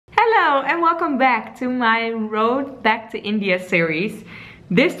Hello and welcome back to my Road Back to India series.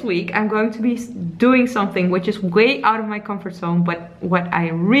 This week I'm going to be doing something which is way out of my comfort zone, but what I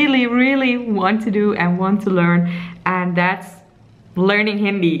really want to do and want to learn, and that's learning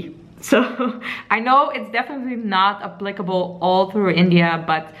Hindi. So I know it's definitely not applicable all through India,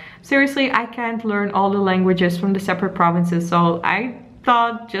 but seriously, I can't learn all the languages from the separate provinces, so I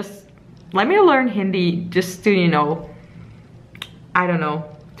thought just let me learn Hindi just to, you know, I don't know,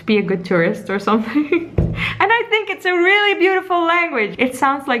 to be a good tourist or something. And I think it's a really beautiful language. It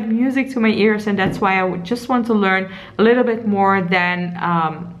sounds like music to my ears, and that's why I would just want to learn a little bit more than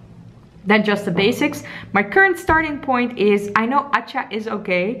just the basics. My current starting point is, I know acha is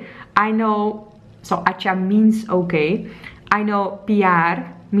okay. I know, so acha means okay. I know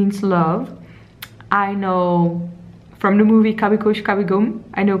pyar means love. I know from the movie Kabhi Khush Kabhi Gum,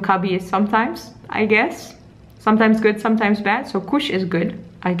 I know kabhi is sometimes, I guess. Sometimes good, sometimes bad. So kush is good,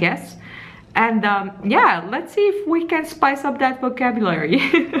 I guess. And yeah, let's see if we can spice up that vocabulary.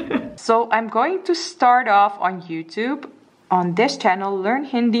 So I'm going to start off on YouTube. On this channel, Learn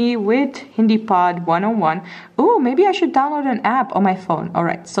Hindi with Hindi Pod 101. Oh, maybe I should download an app on my phone.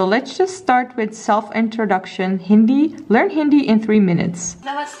 Alright, so let's just start with self-introduction. Hindi. Learn Hindi in 3 minutes.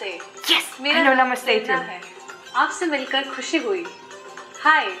 Namaste. Yes, I know namaste too. आपसे मिलकर खुशी हुई.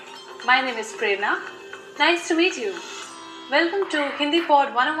 Hi, my name is Prerna. Nice to meet you. Welcome to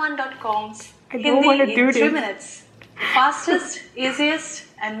HindiPod101.com's Hindi in 3 minutes. The fastest, easiest,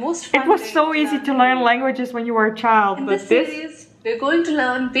 and most fun. It was so easy to learn languages when you were a child, in but this series, we're going to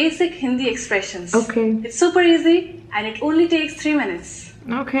learn basic Hindi expressions. Okay. It's super easy and it only takes 3 minutes.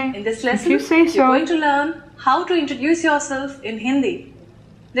 Okay. In this lesson, if you say so. you're going to learn how to introduce yourself in Hindi.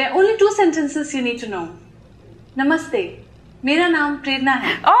 There are only 2 sentences you need to know. Namaste. मेरा नाम प्रेरणा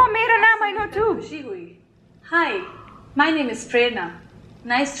है. Oh, मेरा नाम I know too. खुशी हुई. Hi, my name is Prerna.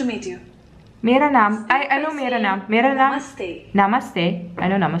 Nice to meet you. मेरा नाम, I know मेरा नाम. मेरा नाम. Namaste. Namaste. I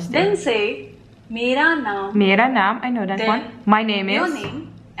know namaste. Then say मेरा नाम. मेरा नाम, I know that Then one. My name is your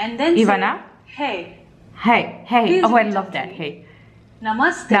name, and then Ivana. say hey. Hey, hey. Please Oh, I repeat love after that. me. Hey.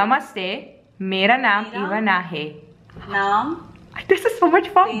 Namaste. Namaste. मेरा नाम मेरा Ivana है. नाम This is so much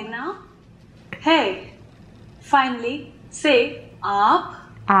fun. प्रेरणा है. Finally, say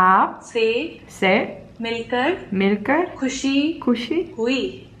आप से मिलकर खुशी हुई.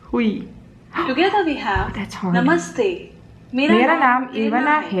 हुई. Together we have That's hard. Namaste. मेरा नाम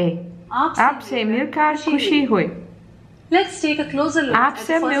Ivana है. आपसे मिलकर खुशी हुई. Let's take a closer look at the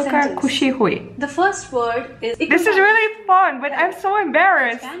आपसे first मिलकर sentence. खुशी हुई. The first word is This is really fun, but I'm so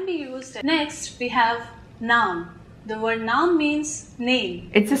embarrassed. can be used. Next we have naam. The word naam means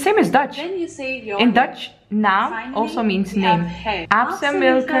name. It's the same as Dutch. Then you say your In name. Dutch, naam Finally, also means we have name. hai. आपसे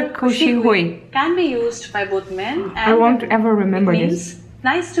मिलकर खुशी हुई. Can be used by both men and I won't women. ever remember It means, this.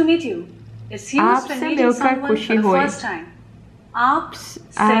 nice to meet you. It's used आपसे when meeting मिलकर someone खुशी for the हुई. first time.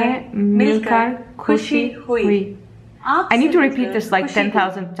 आपसे मिलकर खुशी हुई. I need to repeat this like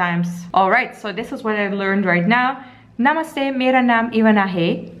 10,000 times. Alright, so this is what I learned right now. Namaste, मेरा नाम Ivana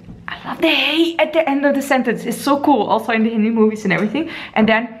है. I love the hey at the end of the sentence. It's so cool, also in the Hindi movies and everything. And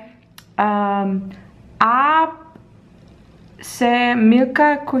then, आप से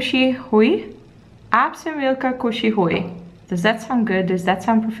मिलकर खुशी हुई. आप से मिलकर खुशी हुई. Does that sound good? Does that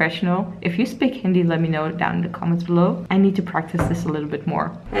sound professional? If you speak Hindi, let me know down in the comments below. I need to practice this a little bit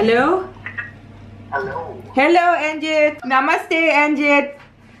more. Hello? Hello. Hello, Anjit. Namaste, Anjit.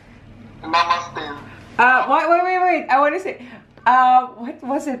 Namaste. Wait. I want to say, what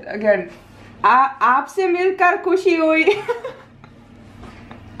was it again? आपसे मिलकर खुशी हुई.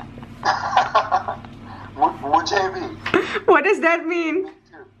 मुझे भी. What does that mean? Me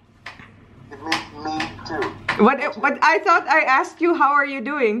too. It means me too. But I thought I asked you how are you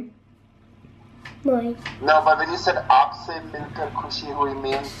doing? No, but when you said आपसे मिलकर खुशी हुई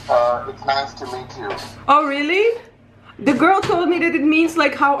means it's nice to meet you. Oh, really? The girl told me that it means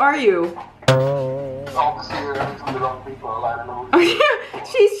like how are you? Obviously you're learning from the wrong people. I don't know.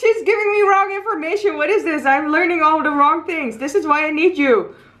 She's giving me wrong information. What is this? I'm learning all the wrong things. This is why I need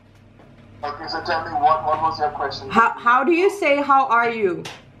you. Okay, so tell me what was your question? How do you say how are you?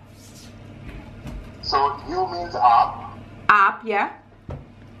 So you means आप. Aap, yeah.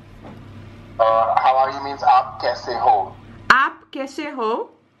 How are you means आप कैसे हो. Aap kaise ho?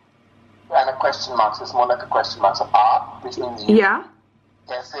 And a question mark, so it's more like a question mark. So आप, which means you. Yeah.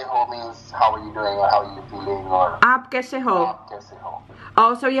 कैसे हो means how are you doing or how are you feeling or Aap kaise ho? आप कैसे हो.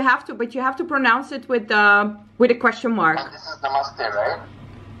 Oh, so you have to pronounce it with a question mark. And this is namaste, right?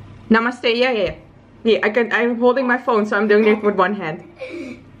 Namaste, yeah. Yeah, I'm holding my phone, so I'm doing it with one hand.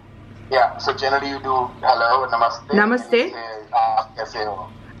 Yeah, so generally you do hello, namaste. Namaste. And you say, कैसे हो.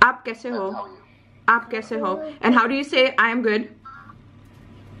 Aap kaise ho? Aap kaise ho? And how do you say I am good?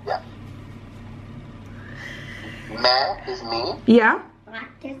 Yeah. Main is me. Yeah.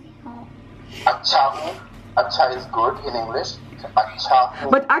 Acha hu. Acha is good in English. Acha hu.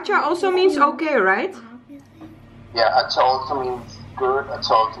 But acha also means okay, right? Yeah, acha also means good.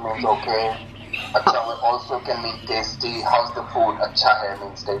 Acha also means okay. Acha also can mean tasty. How's the food? Acha hai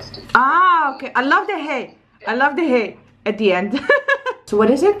means tasty. Ah, okay. I love the hey. I love the hey at the end. So what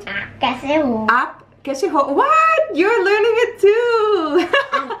is it? कैसे हो? Aap kaise ho? What? You're learning it too.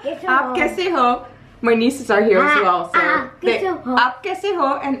 Aap kaise ho? My nieces are here as well. So aap kaise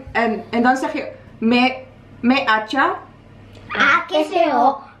ho? And dan zeg je me acha. आप कैसे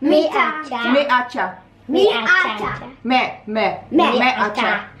हो? मैं अच्छा. Me acha. मैं अच्छा. Me acha.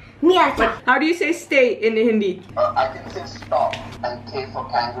 मैं अच्छा. How do you say stay in Hindi? I can say stop and K for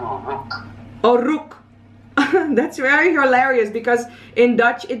kangaroo. Rook. Oh, rook. That's very hilarious because in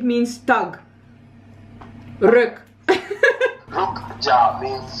Dutch it means tug. Ruk. Rook ja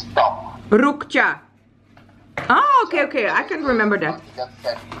means stop. Rukcha. Oh, okay. I can remember that.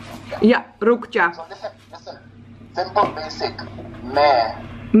 Yeah, rukcha. So listen. Simple, basic. Me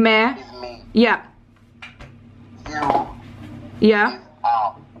Me. is me. Yeah. You Yeah. is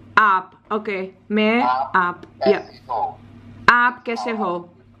aap. Aap. Okay. Me. Aap. Yeah. Kaise ho? Aap kaise ho?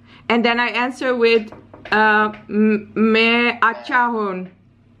 And then I answer with me acha hoon.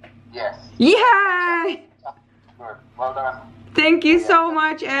 Yes. Yay! Good. Well done. Thank you so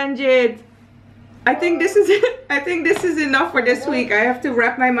much, Anjit. I think this is enough for this week. I have to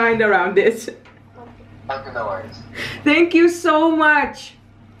wrap my mind around this. Okay, no worries. Thank you so much.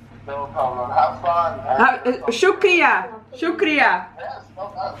 No problem. Have fun. Shukriya. Yes,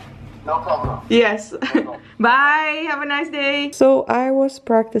 no problem. Yes. Bye. Have a nice day. So I was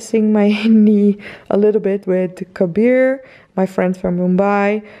practicing my Hindi a little bit with Kabir, my friend from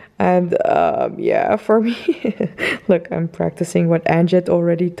Mumbai. And yeah, for me, look, I'm practicing what Anjit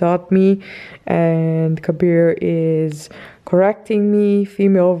already taught me. And Kabir is correcting me,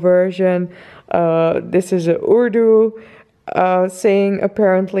 female version. This is a Urdu saying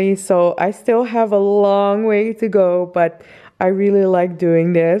apparently. So I still have a long way to go, but I really like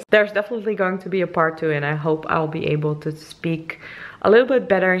doing this. There's definitely going to be a part 2 and I hope I'll be able to speak a little bit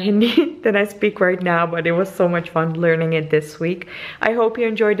better Hindi than I speak right now, but it was so much fun learning it this week. I hope you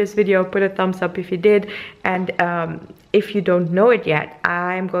enjoyed this video. Put a thumbs up if you did. And if you don't know it yet,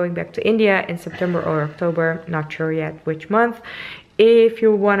 I'm going back to India in September or October, not sure yet which month. If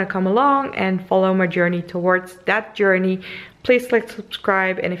you want to come along and follow my journey towards that journey, please click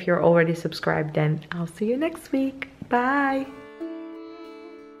subscribe. And if you're already subscribed, then I'll see you next week. Bye.